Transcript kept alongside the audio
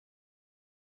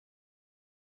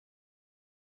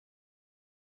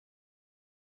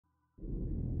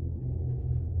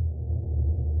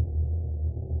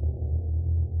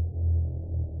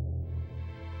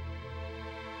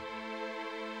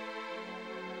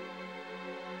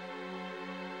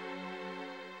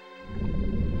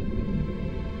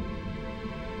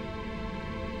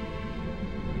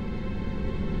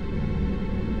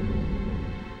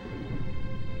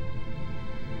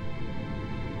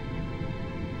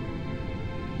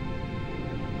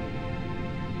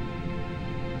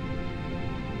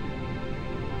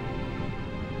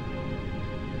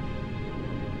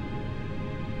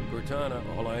Cortana,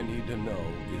 all I need to know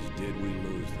is did we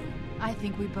lose them? I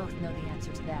think we both know the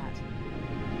answer to that.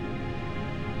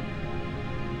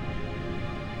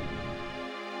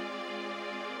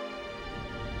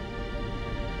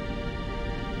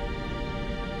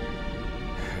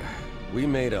 We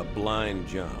made a blind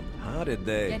jump. How did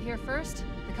they... Get here first?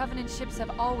 The Covenant ships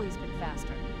have always been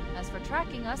faster. As for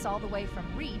tracking us all the way from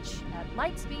Reach, at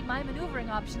light speed my maneuvering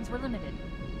options were limited.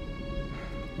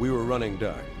 We were running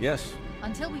dark, yes?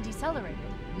 Until we decelerated,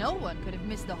 no one could have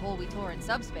missed the hole we tore in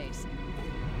subspace.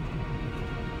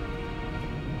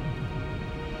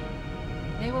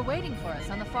 They were waiting for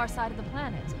us on the far side of the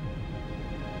planet.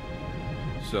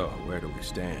 So, where do we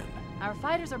stand? Our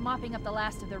fighters are mopping up the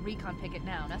last of their recon picket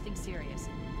now, nothing serious.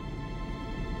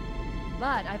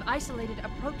 But I've isolated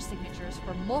approach signatures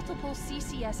for multiple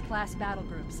CCS-class battle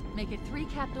groups. Make it 3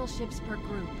 capital ships per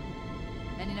group.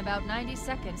 And in about 90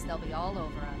 seconds, they'll be all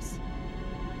over us.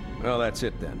 Well, that's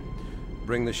it then.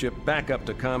 Bring the ship back up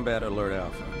to Combat Alert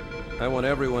Alpha. I want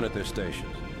everyone at their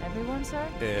stations. Everyone, sir?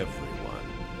 Everyone.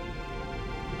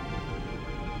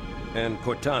 And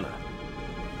Cortana.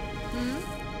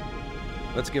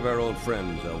 Let's give our old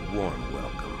friends a warm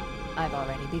welcome. I've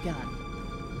already begun.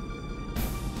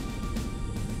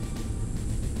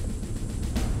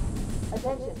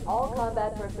 Attention, all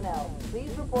combat personnel.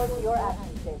 Please report to your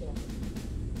action station.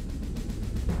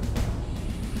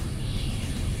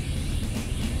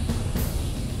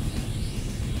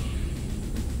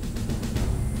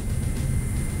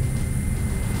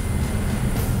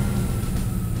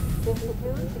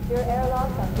 Platoon, secure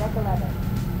airlocks on deck 11.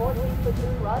 14th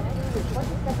Platoon, rendezvous with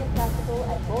 22nd Tactical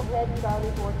at Bulkhead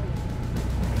Charlie 14.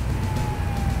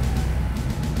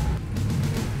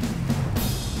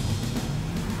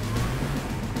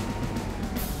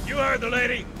 You heard the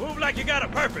lady. Move like you got a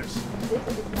purpose. This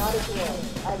is not a drill.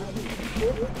 I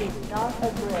repeat, this is not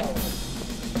a drill.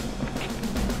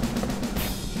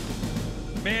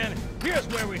 Man, here's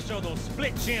where we show those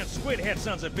split-chin, squid-head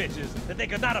sons of bitches that they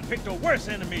could not have picked a worse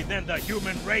enemy than the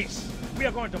human race. We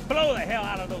are going to blow the hell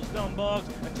out of those dumb bugs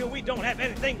until we don't have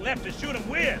anything left to shoot them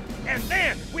with. And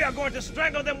then we are going to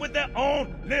strangle them with their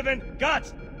own living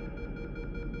guts.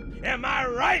 Am I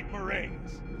right,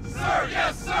 Marines? Sir,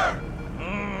 yes, sir!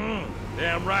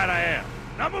 Damn right I am.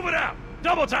 Now move it out!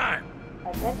 Double time!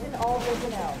 Attention all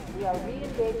personnel. We are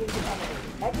re-engaging the enemy.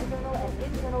 External and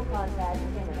internal contact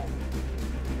imminent.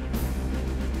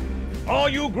 All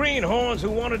you greenhorns who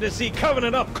wanted to see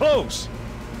Covenant up close,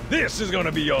 this is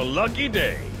gonna be your lucky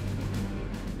day.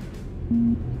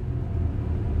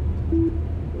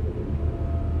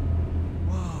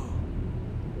 Whoa.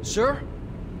 Sir?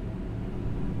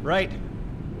 Right.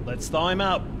 Let's thaw him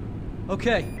out.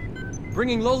 Okay.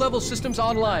 Bringing low-level systems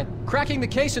online. Cracking the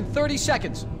case in 30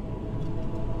 seconds.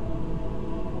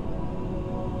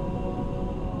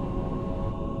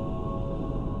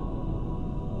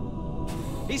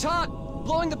 He's hot!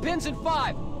 Blowing the pins in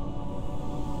 5.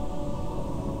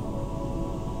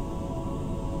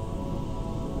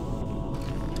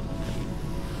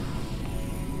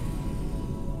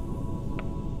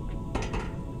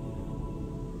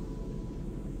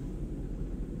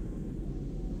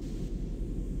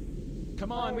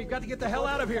 Come on, we've got to get the hell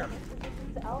out of here.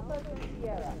 Alpha through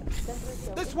Sierra.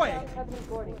 This way! Covenant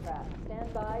boarding craft.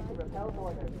 Stand by to repel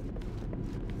boarders.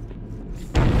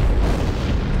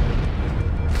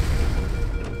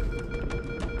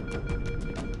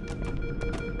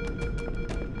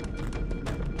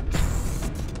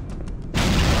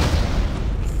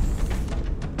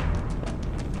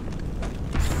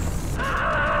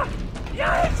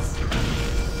 Yes!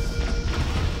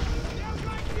 They're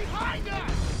right behind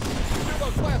us! Hear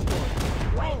those blast doors.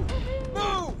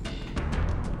 Move!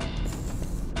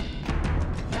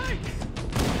 Hey!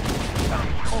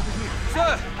 Over here.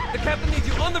 Sir! The captain needs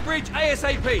you on the bridge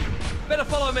ASAP! Better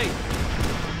follow me!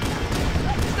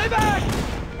 Stay back!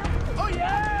 Oh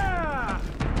yeah!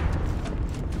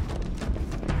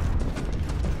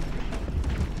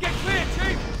 Get clear,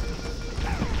 Chief!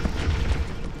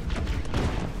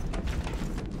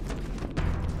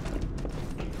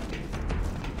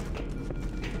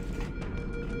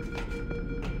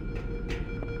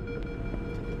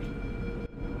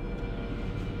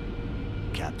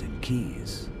 Captain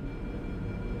Keyes.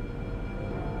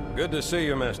 Good to see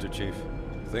you, Master Chief.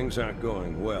 Things aren't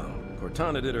going well.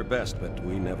 Cortana did her best, but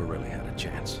we never really had a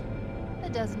chance. A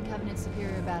dozen Covenant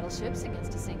superior battleships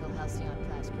against a single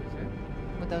Halcyon-class cruiser.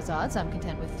 With those odds, I'm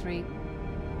content with 3...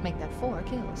 make that 4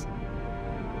 kills.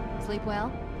 Sleep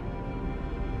well?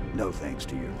 No thanks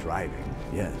to your driving,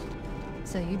 yes.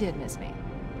 So you did miss me.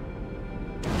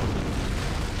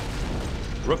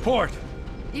 Report!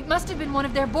 It must have been one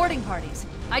of their boarding parties.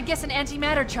 I'd guess an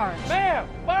antimatter charge. Ma'am,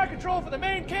 fire control for the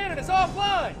main cannon is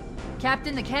offline.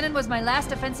 Captain, the cannon was my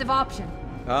last offensive option.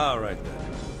 All right, then.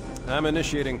 I'm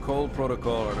initiating Cold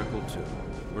Protocol Article 2.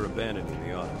 We're abandoning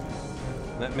the Autumn.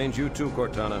 That means you too,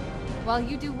 Cortana. While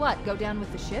you do what? Go down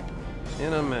with the ship?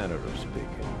 In a manner of speaking.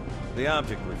 The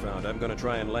object we found, I'm gonna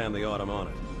try and land the Autumn on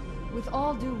it. With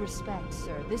all due respect,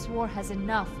 sir, this war has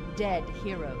enough dead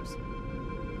heroes.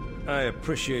 I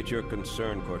appreciate your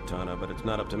concern, Cortana, but it's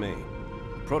not up to me.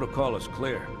 The protocol is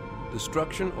clear.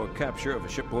 Destruction or capture of a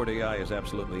shipboard AI is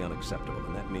absolutely unacceptable,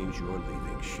 and that means you're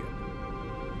leaving ship.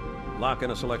 Lock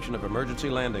in a selection of emergency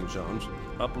landing zones,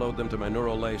 upload them to my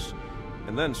neural lace,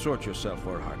 and then sort yourself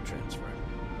for a heart transfer.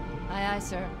 Aye, aye,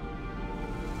 sir.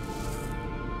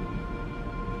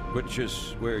 Which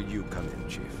is where you come in,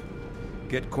 Chief.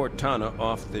 Get Cortana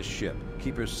off this ship.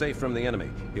 Keep her safe from the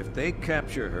enemy. If they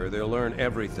capture her, they'll learn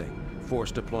everything.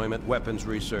 Force deployment, weapons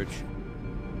research,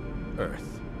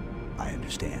 Earth. I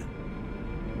understand.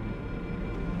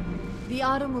 The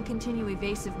Autumn will continue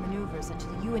evasive maneuvers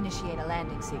until you initiate a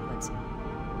landing sequence.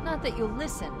 Not that you'll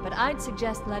listen, but I'd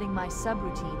suggest letting my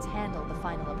subroutines handle the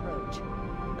final approach.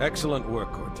 Excellent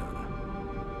work, Cortana.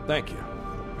 Thank you.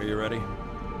 Are you ready?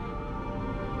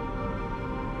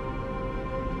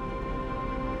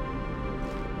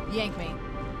 Yank me.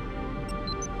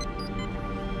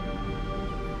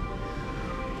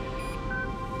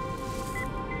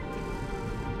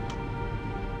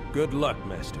 Good luck,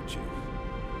 Master Chief.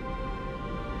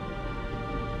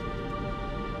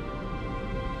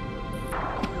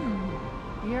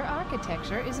 Your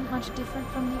architecture isn't much different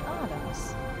from the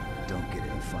Autumn's. Don't get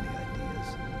any funny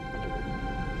ideas.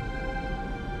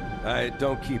 I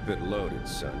don't keep it loaded,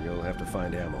 son. You'll have to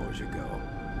find ammo as you go.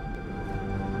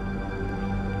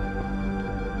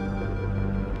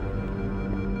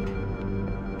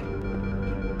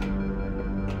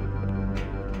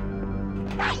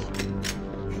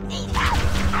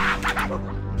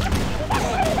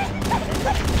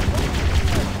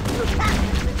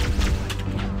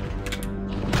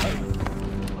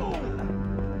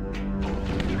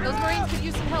 Those Marines could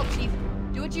use some help, Chief.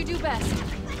 Do what you do best.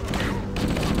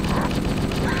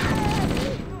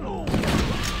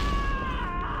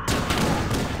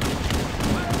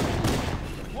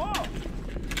 Whoa!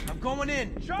 I'm going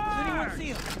in. Does anyone see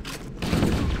him?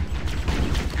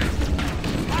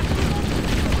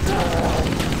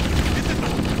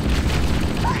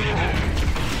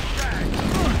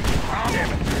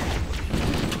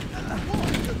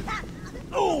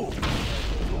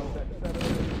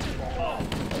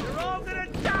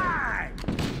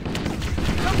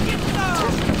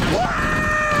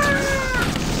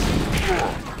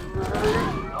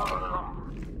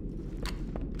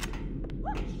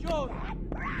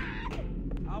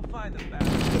 I'll find them back.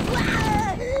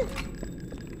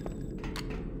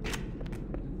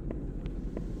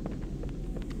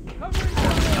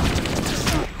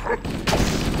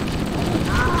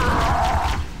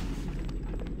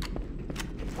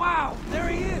 Wow, there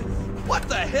he is! What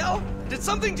the hell? Did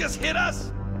something just hit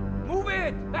us? Move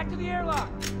in! Back to the airlock!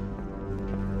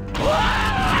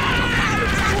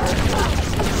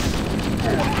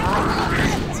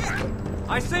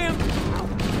 I see him!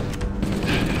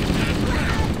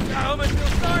 I almost feel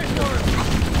sorry for him!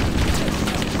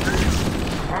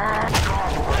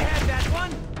 I had that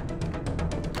one!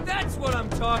 That's what I'm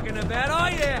talking about, oh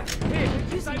yeah!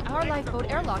 They're using our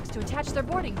lifeboat airlocks to attach their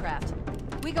boarding craft.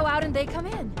 We go out and they come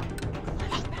in.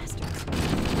 Clever bastards.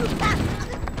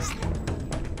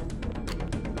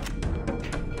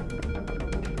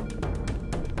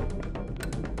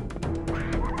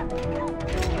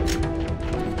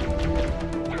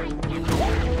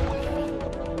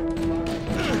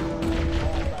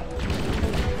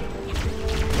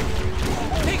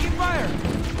 Taking fire!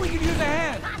 We could use a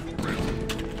hand!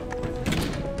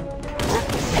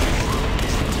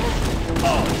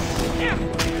 Oh! Yeah!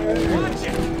 Watch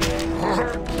it!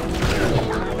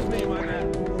 That was me, my man.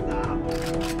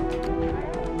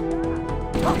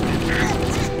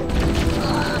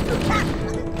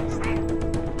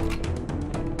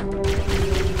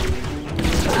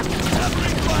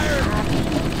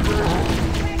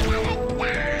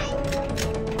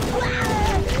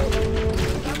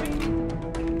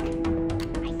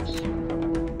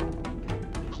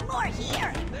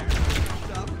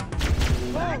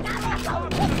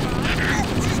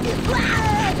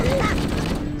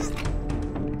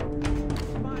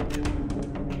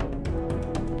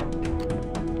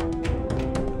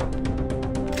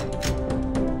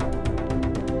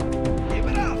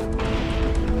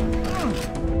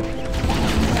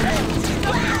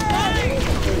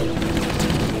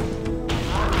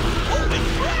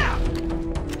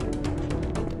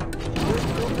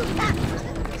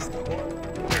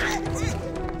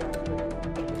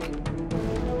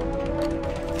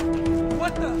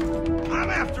 What the? I'm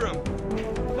after him!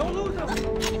 Don't lose him!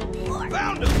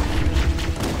 Found him!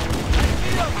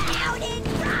 Out in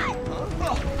front!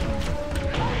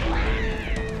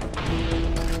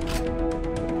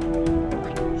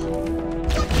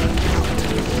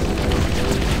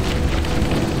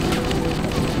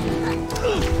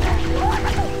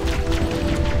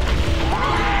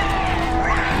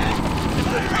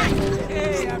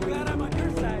 Hey, I'm glad I'm on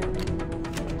your side.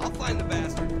 I'll find the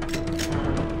bastard.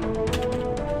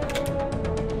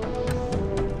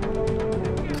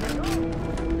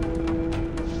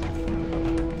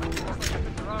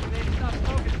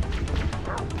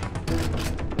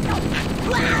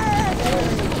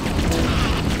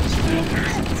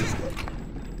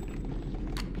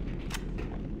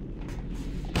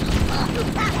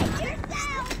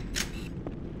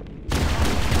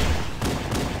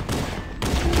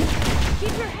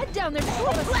 Keep your head down, there's two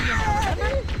of us in here now,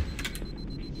 remember?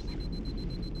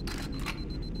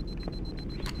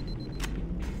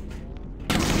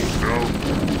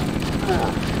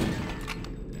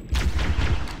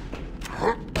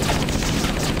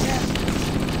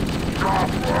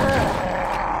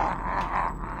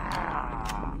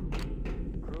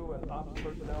 Crew and ops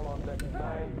personnel on decks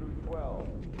 9 through 12.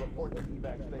 Report to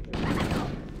evac station.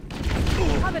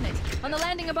 Covenant, on the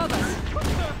landing above us.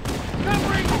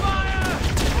 Covering fire!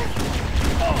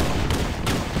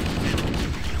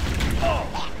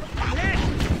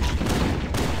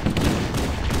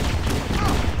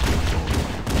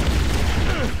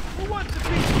 Who wants to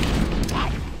be?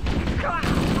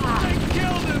 They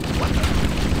killed him! What the?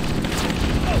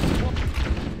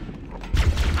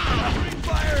 Covering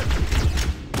fire!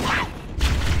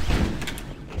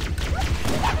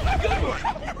 Good one!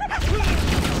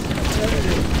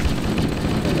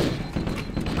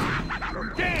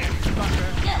 Damn, fucker!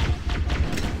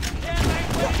 Damn, where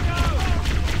you go?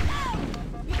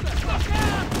 Get the fuck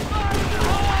out! Fire in the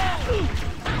hole!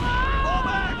 Fall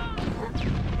back!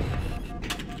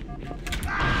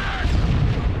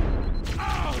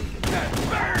 Oh, that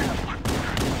burn!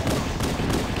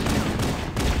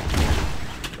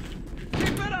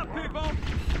 Keep it up, people!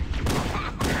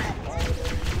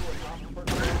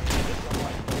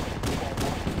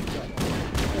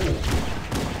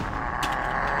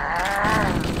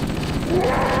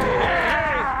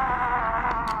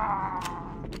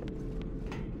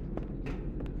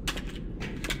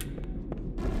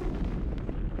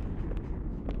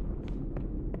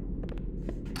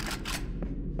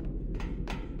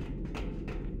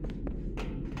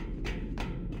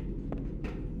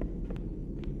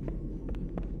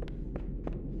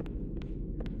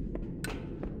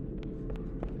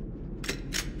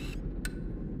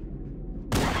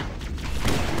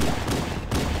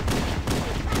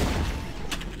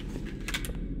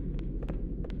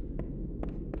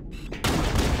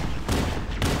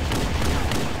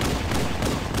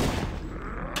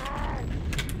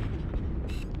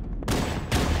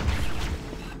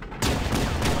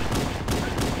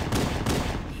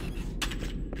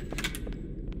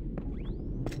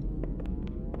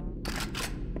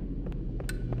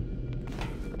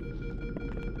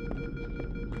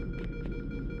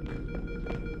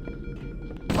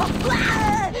 Don't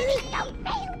fail me now!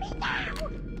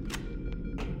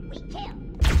 We kill.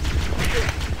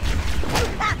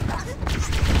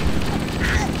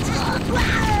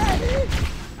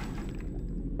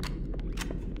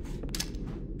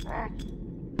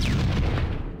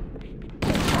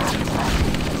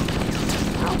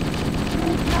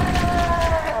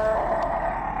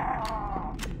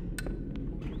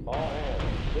 All hands,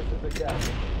 this is the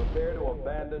captain. Prepare to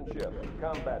abandon ship.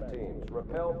 Combat teams,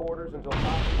 repel boarders until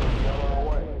ops personnel are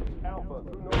away. Alpha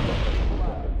through Norfolk, pull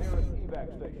out the nearest evac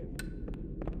station.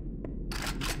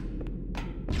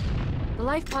 The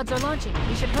life pods are launching.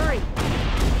 We should hurry.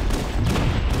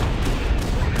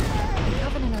 The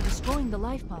Covenant are destroying the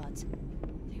life pods.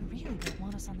 They really don't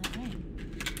want us on that ring.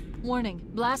 Warning,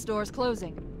 blast doors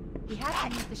closing. We have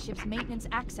to use the ship's maintenance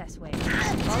access way.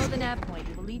 Follow the nav point.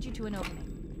 It will lead you to an opening.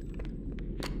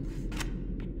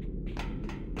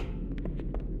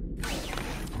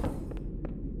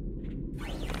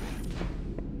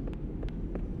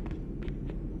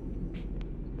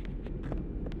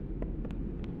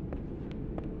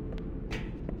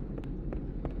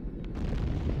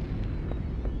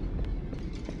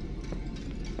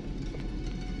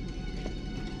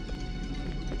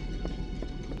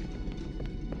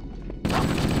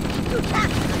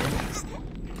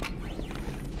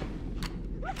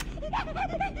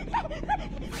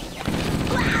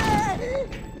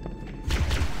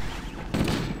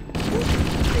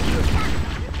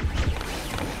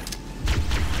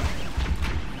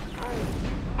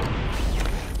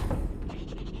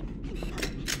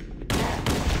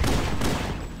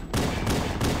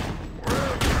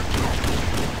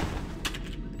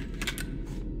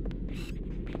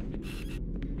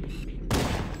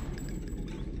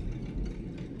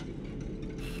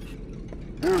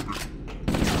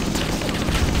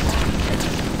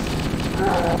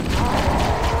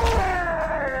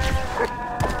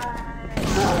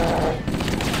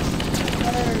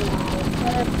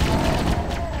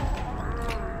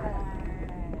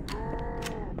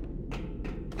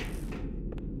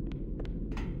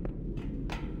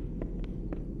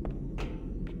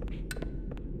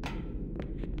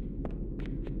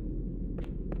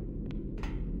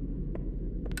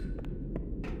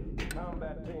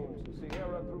 Combat teams,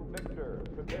 Sierra through Victor.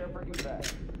 Prepare for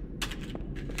evac.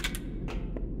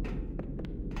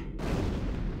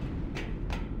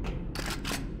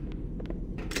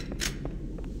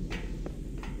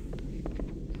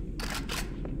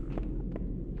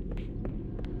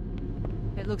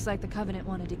 It looks like the Covenant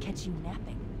wanted to catch you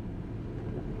napping.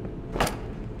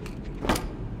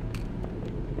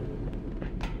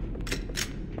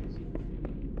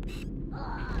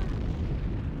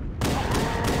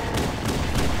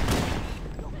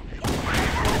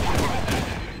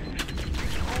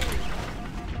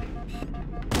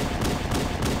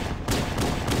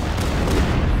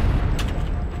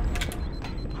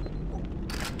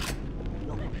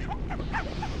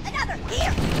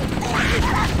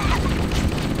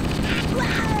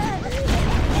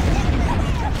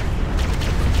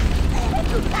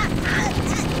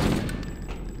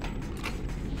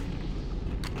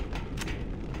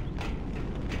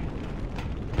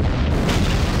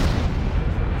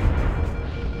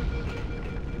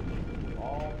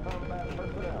 All combat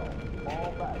personnel,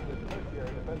 fall back to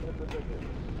tertiary defensive positions.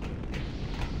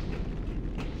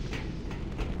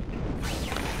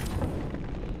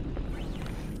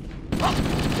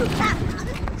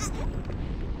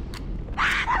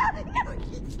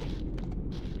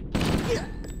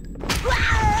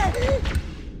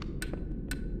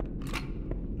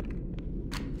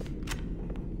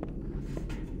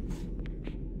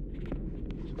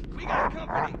 We got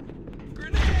company.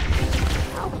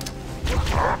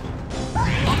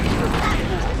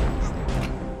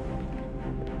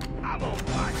 I'm on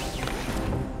fire.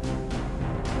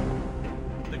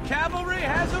 The cavalry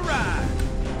has arrived!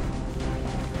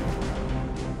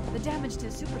 The damage to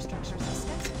the superstructure is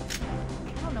extensive.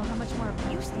 I don't know how much more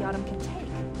abuse the Autumn can take.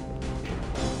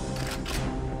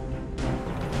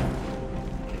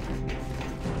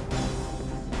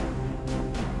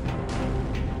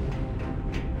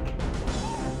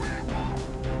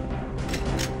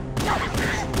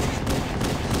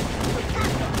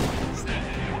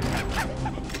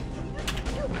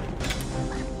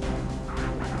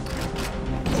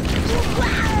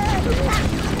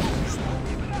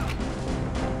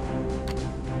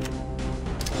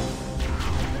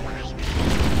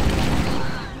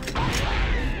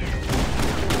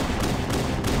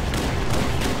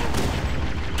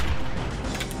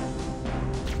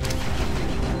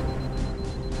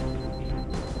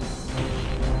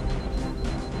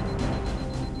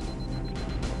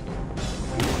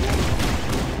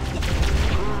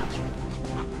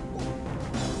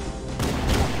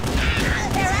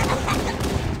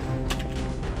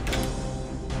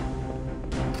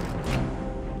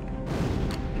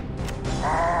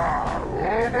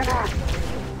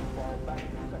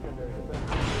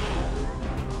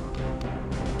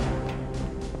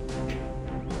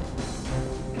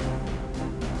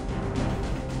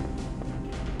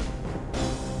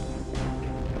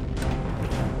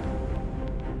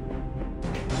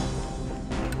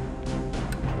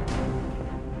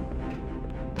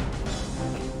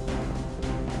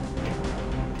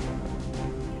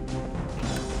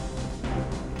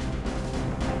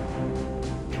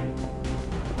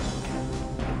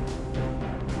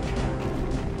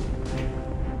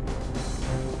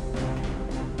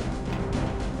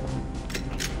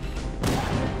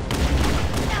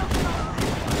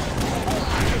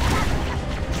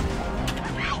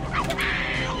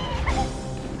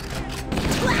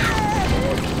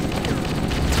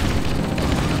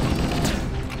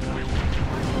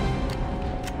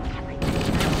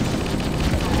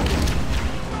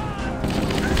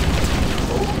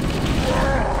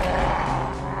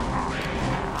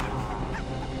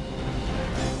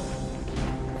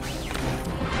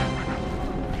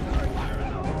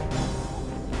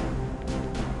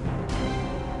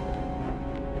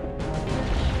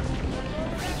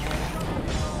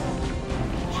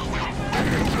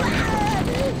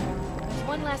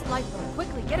 Lifeboat.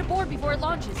 Quickly, get aboard before it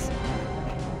launches.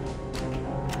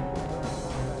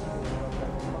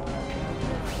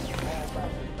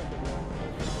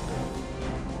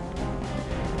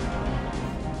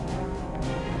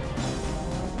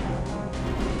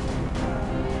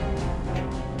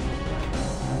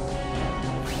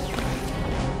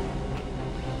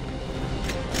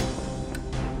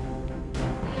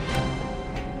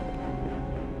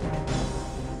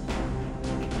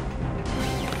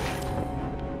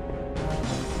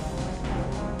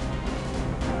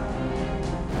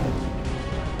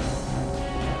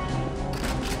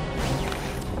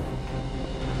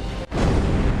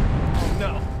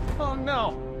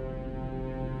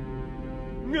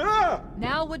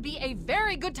 now would be a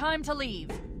very good time to leave.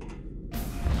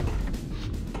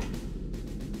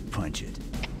 Punch it.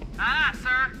 Aye,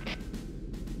 sir.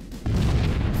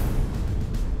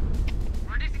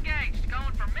 We're disengaged,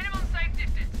 going for minimum safe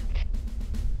distance.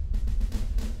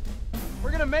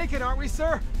 We're gonna make it, aren't we,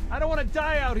 sir? I don't want to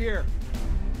die out here.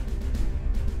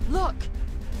 Look!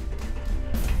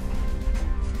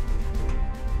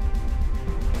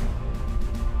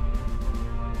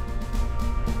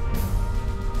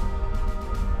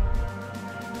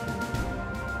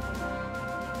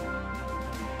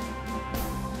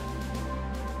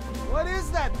 What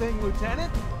is that thing,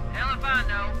 Lieutenant? Hell if I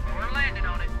know, but we're landing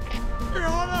on it. You're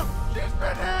on him! She's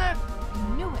been hit!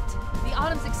 I knew it. The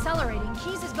Autumn's accelerating.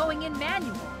 Keys is going in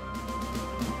manual.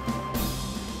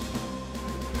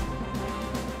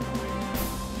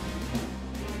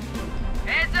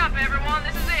 Heads up, everyone,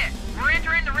 this is it. We're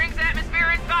entering the ring's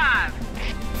atmosphere in 5.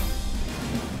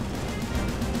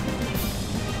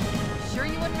 Sure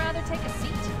you wouldn't rather take a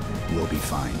seat? We'll be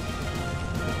fine.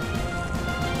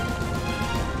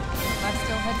 If I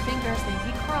still had fingers, they'd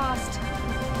be crossed.